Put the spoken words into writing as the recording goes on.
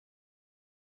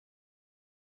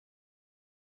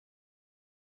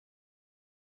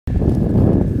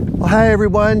Hi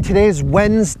everyone, today's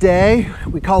Wednesday.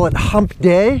 We call it Hump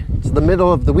Day. It's the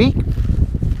middle of the week.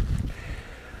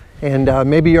 And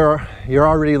maybe you're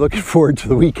already looking forward to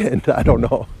the weekend. I don't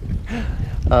know.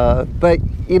 But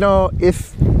you know,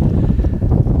 if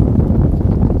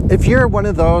you're one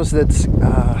of those that's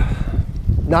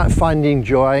not finding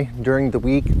joy during the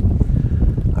week,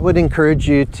 I would encourage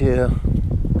you to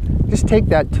just take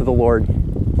that to the Lord.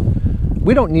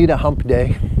 We don't need a hump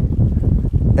day.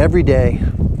 Every day,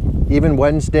 even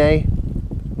Wednesday,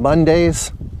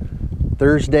 Mondays,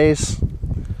 Thursdays,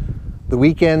 the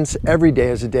weekends, every day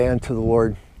is a day unto the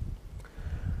Lord.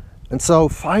 And so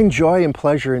find joy and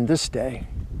pleasure in this day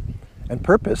and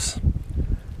purpose.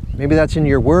 Maybe that's in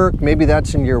your work, maybe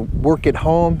that's in your work at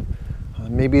home,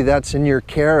 maybe that's in your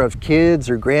care of kids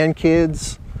or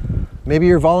grandkids. Maybe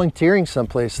you're volunteering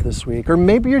someplace this week, or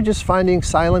maybe you're just finding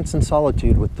silence and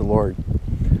solitude with the Lord.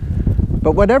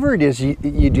 But whatever it is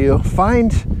you do,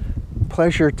 find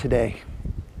pleasure today.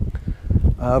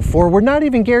 For we're not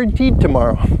even guaranteed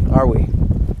tomorrow, are we?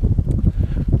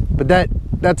 But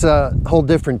that's a whole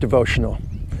different devotional.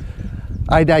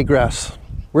 I digress.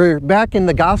 We're back in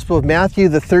the Gospel of Matthew,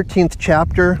 the 13th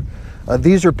chapter.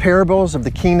 These are parables of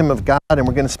the kingdom of God, and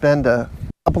we're going to spend a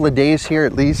couple of days here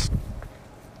at least.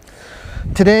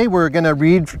 Today we're going to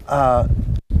read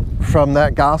from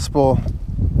that Gospel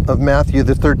of Matthew,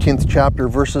 the 13th chapter,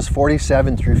 verses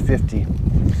 47 through 50.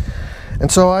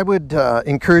 And so I would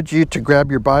encourage you to grab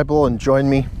your Bible and join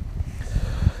me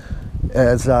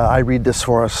as I read this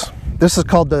for us. This is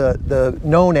called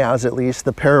known as, at least,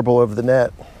 the parable of the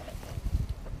net.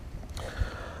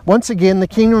 Once again, the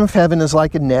kingdom of heaven is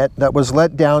like a net that was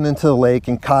let down into the lake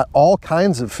and caught all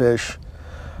kinds of fish.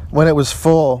 When it was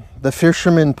full, the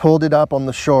fishermen pulled it up on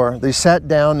the shore. They sat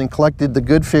down and collected the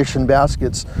good fish in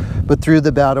baskets, but threw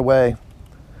the bad away.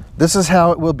 This is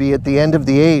how it will be at the end of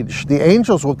the age. The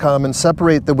angels will come and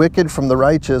separate the wicked from the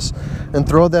righteous and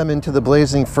throw them into the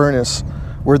blazing furnace,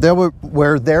 where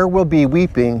there will be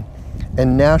weeping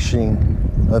and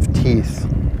gnashing of teeth.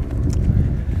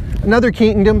 Another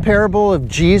kingdom parable of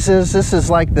Jesus. This is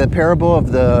like the parable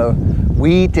of the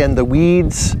wheat and the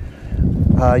weeds.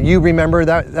 You remember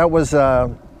that was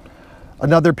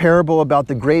another parable about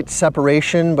the great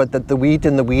separation, but that the wheat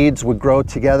and the weeds would grow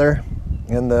together,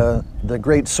 and the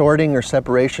great sorting or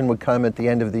separation would come at the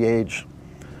end of the age.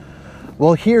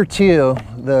 Well, here too,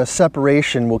 the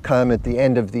separation will come at the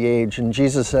end of the age, and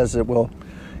Jesus says it will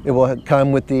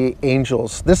come with the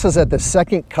angels. This is at the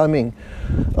second coming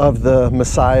of the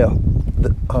Messiah,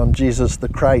 Jesus the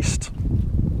Christ.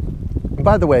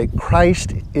 By the way,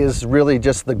 Christ is really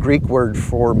just the Greek word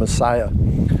for Messiah.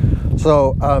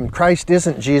 So Christ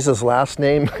isn't Jesus' last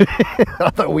name,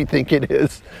 although we think it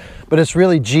is, but it's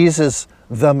really Jesus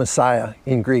the Messiah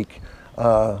in Greek.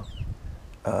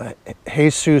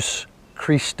 Jesus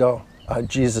Christo,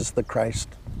 Jesus the Christ.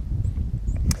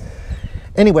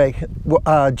 Anyway,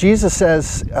 Jesus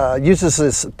uses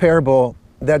this parable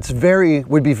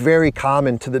would be very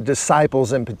common to the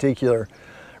disciples in particular.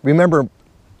 Remember,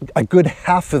 a good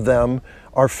half of them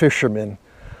are fishermen.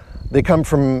 They come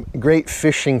from great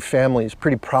fishing families,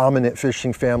 pretty prominent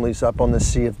fishing families up on the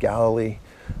Sea of Galilee,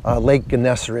 Lake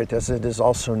Gennesaret as it is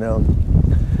also known.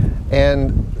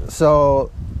 And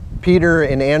so Peter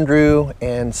and Andrew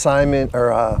and Simon,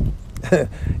 or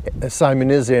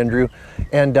Simon is Andrew,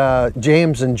 and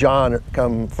James and John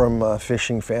come from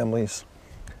fishing families.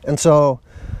 And so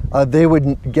they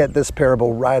would get this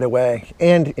parable right away.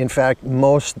 And in fact,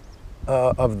 most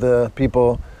of the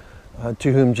people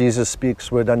to whom Jesus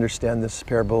speaks would understand this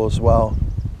parable as well.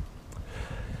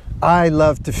 I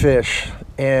love to fish,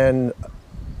 and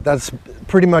that's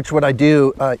pretty much what I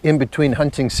do in between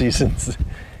hunting seasons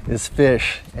is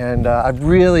fish. And I've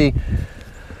really,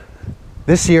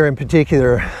 this year in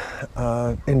particular,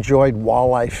 enjoyed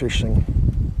walleye fishing.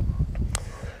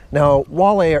 Now,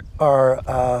 walleye are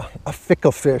a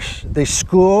fickle fish. They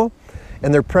school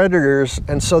and they're predators,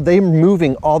 and so they're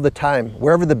moving all the time.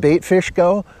 Wherever the bait fish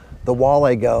go, the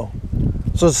walleye go.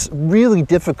 So it's really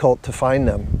difficult to find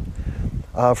them.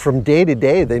 From day to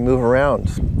day, they move around.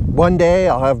 One day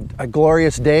I'll have a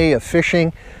glorious day of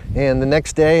fishing, and the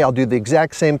next day I'll do the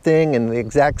exact same thing in the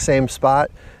exact same spot,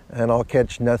 and I'll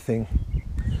catch nothing.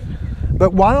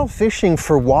 But while fishing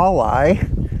for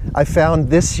walleye, I found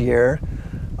this year,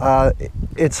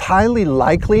 it's highly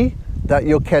likely that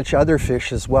you'll catch other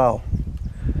fish as well.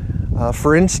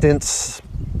 For instance,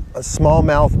 a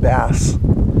smallmouth bass.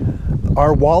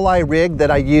 Our walleye rig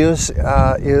that I use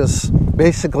is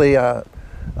basically a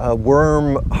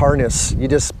worm harness. You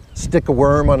just stick a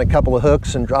worm on a couple of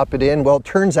hooks and drop it in. Well, it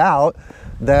turns out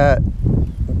that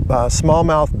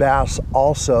smallmouth bass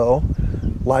also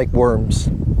like worms.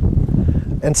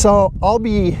 And so I'll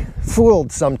be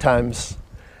fooled sometimes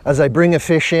as I bring a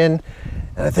fish in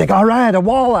and I think, all right, a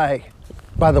walleye.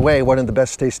 By the way, one of the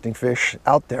best tasting fish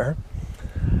out there.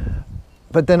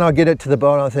 But then I'll get it to the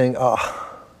boat and I'll think,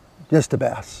 oh, just a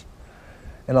bass.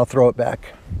 And I'll throw it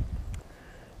back.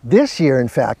 This year, in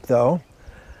fact, though,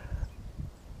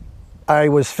 I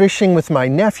was fishing with my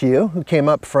nephew who came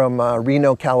up from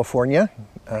Reno, California.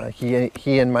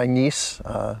 He and my niece,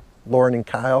 Lauren and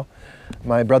Kyle,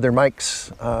 my brother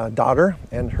Mike's daughter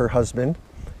and her husband,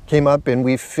 came up and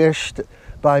we fished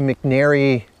by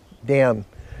McNary Dam.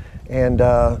 And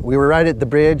we were right at the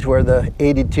bridge where the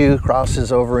 82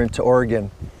 crosses over into Oregon.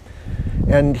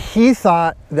 And he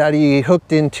thought that he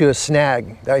hooked into a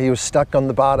snag, that he was stuck on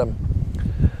the bottom.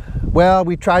 Well,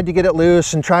 we tried to get it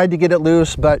loose and tried to get it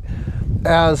loose, but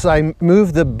as I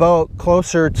moved the boat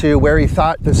closer to where he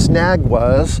thought the snag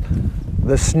was,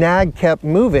 the snag kept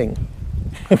moving.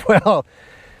 Well,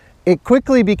 it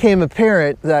quickly became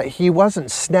apparent that he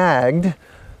wasn't snagged,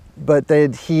 but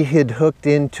that he had hooked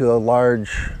into a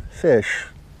large fish.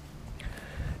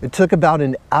 It took about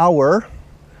an hour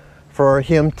for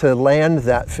him to land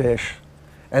that fish.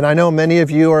 And I know many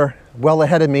of you are well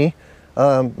ahead of me.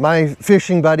 My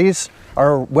fishing buddies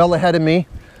are well ahead of me.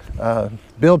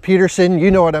 Bill Peterson,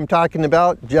 you know what I'm talking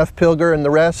about. Jeff Pilger and the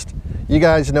rest, you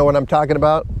guys know what I'm talking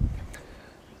about.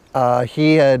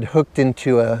 He had hooked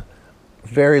into a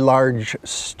very large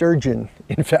sturgeon,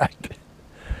 in fact.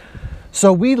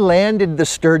 So we landed the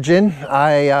sturgeon.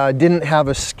 I didn't have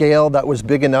a scale that was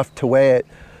big enough to weigh it,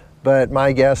 but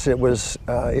my guess it was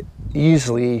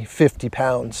easily 50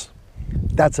 pounds.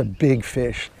 That's a big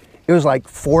fish. It was like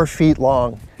 4 feet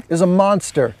long. It was a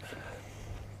monster.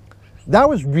 That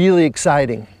was really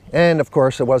exciting. And of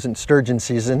course it wasn't sturgeon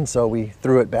season, so we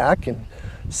threw it back and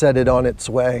set it on its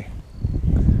way.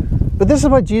 But this is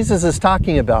what Jesus is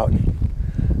talking about.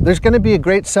 There's going to be a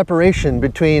great separation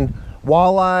between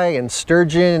walleye and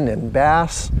sturgeon and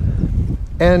bass.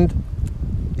 And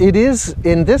it is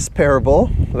in this parable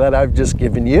that I've just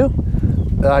given you,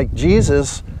 like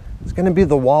Jesus is going to be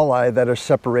the walleye that are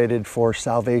separated for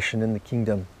salvation in the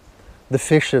kingdom. The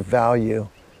fish of value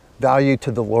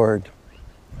to the Lord.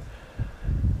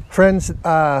 Friends,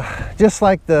 just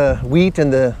like the wheat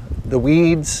and the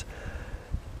weeds,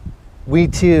 we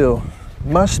too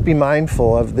must be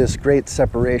mindful of this great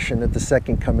separation at the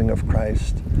second coming of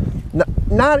Christ.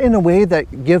 Not in a way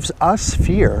that gives us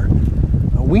fear.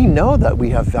 We know that we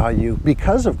have value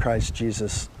because of Christ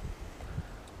Jesus,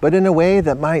 but in a way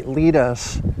that might lead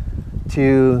us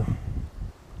to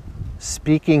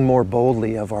speaking more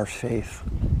boldly of our faith.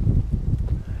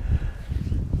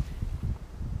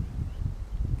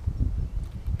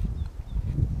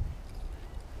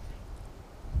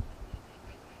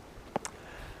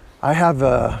 I have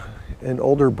an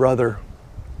older brother,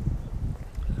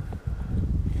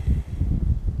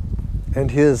 and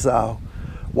his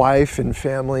wife and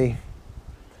family.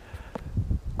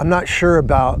 I'm not sure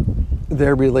about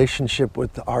their relationship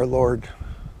with our Lord.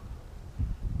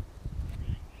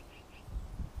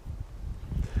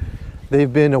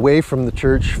 They've been away from the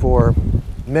church for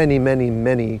many, many,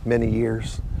 many, many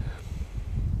years.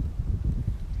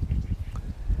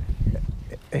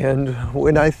 And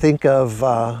when I think of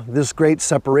this great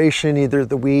separation, either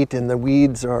the wheat and the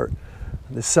weeds or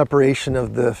the separation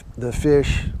of the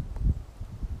fish,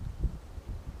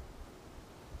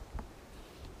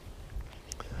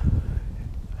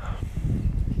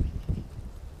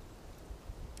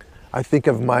 I think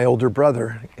of my older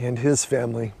brother and his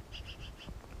family.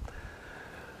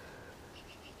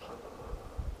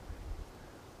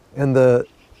 And the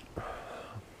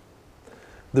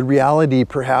reality,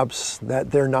 perhaps,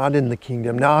 that they're not in the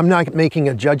kingdom. Now, I'm not making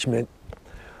a judgment,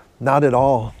 not at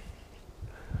all.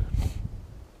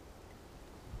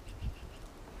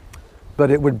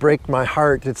 But it would break my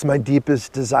heart. It's my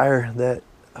deepest desire that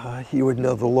he would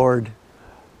know the Lord.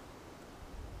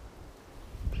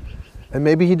 And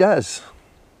maybe he does,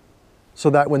 so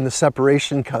that when the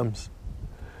separation comes,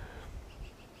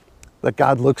 that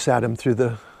God looks at him through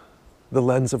the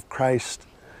lens of Christ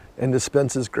and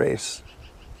dispenses grace.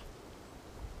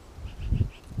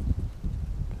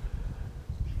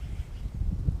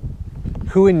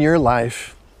 Who in your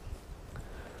life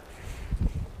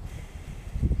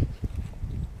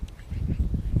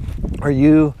are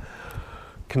you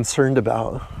concerned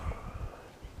about?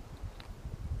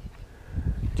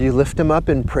 Do you lift him up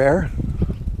in prayer?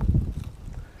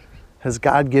 Has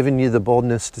God given you the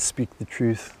boldness to speak the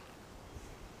truth?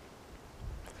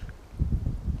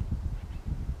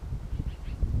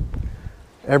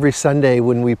 Every Sunday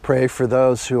when we pray for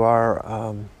those who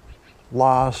are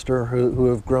lost or who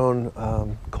have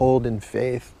grown cold in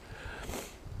faith.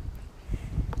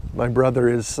 My brother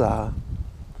is the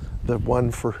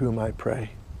one for whom I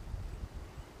pray.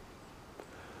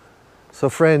 So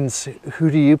friends,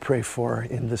 who do you pray for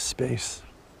in this space?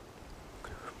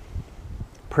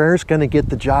 Prayer's going to get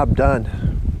the job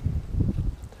done.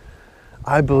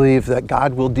 I believe that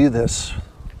God will do this,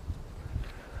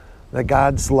 that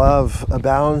God's love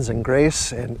abounds in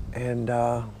grace, and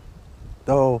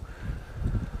though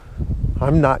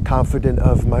I'm not confident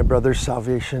of my brother's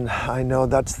salvation, I know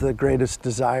that's the greatest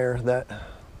desire that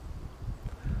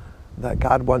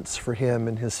God wants for him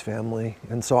and his family.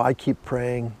 And so I keep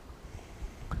praying,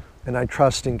 and I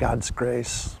trust in God's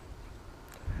grace.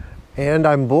 And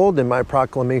I'm bold in my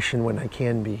proclamation when I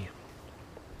can be.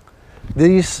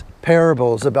 These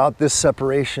parables about this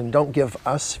separation don't give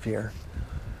us fear,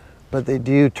 but they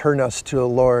do turn us to a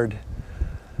Lord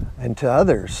and to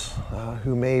others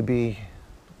who may be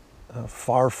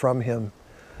far from Him.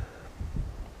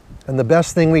 And the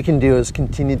best thing we can do is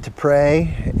continue to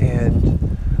pray and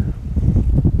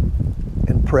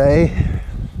pray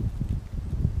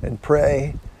and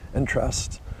pray and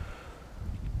trust.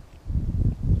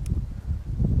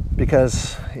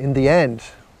 Because in the end,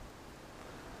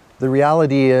 the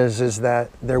reality is that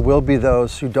there will be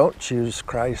those who don't choose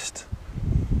Christ,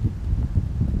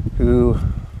 who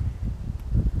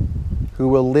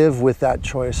will live with that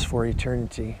choice for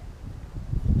eternity.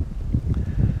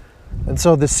 And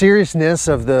so the seriousness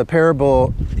of the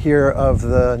parable here of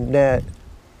the net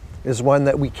is one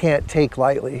that we can't take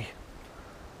lightly,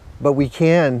 but we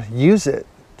can use it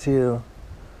to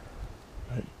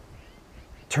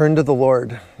turn to the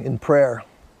Lord in prayer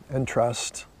and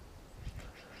trust.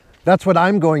 That's what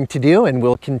I'm going to do and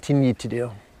will continue to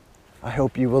do. I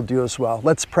hope you will do as well.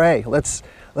 Let's pray. Let's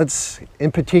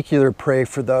in particular pray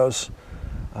for those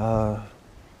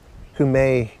who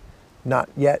may not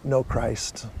yet know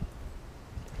Christ.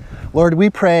 Lord, we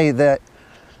pray that,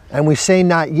 and we say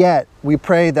not yet, we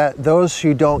pray that those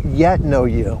who don't yet know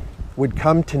you would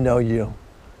come to know you.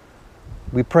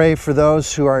 We pray for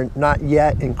those who are not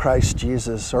yet in Christ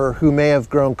Jesus or who may have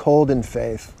grown cold in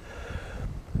faith.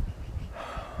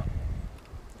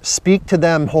 Speak to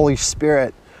them, Holy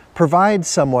Spirit. Provide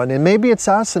someone, and maybe it's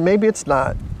us and maybe it's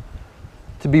not,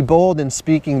 to be bold in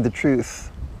speaking the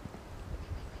truth.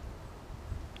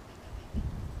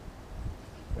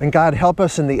 And God, help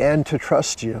us in the end to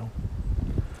trust you,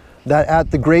 that at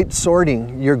the great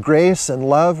sorting, your grace and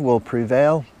love will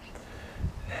prevail,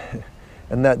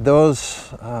 and that those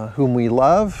whom we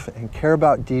love and care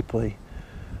about deeply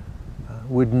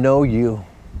would know you,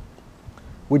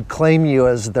 would claim you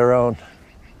as their own,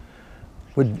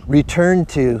 would return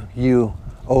to you,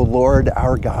 O Lord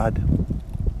our God.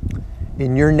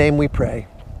 In your name we pray.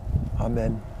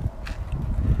 Amen.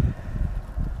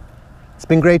 It's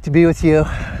been great to be with you.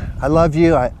 I love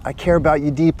you. I care about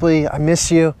you deeply. I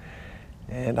miss you.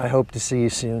 And I hope to see you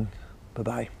soon.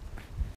 Bye-bye.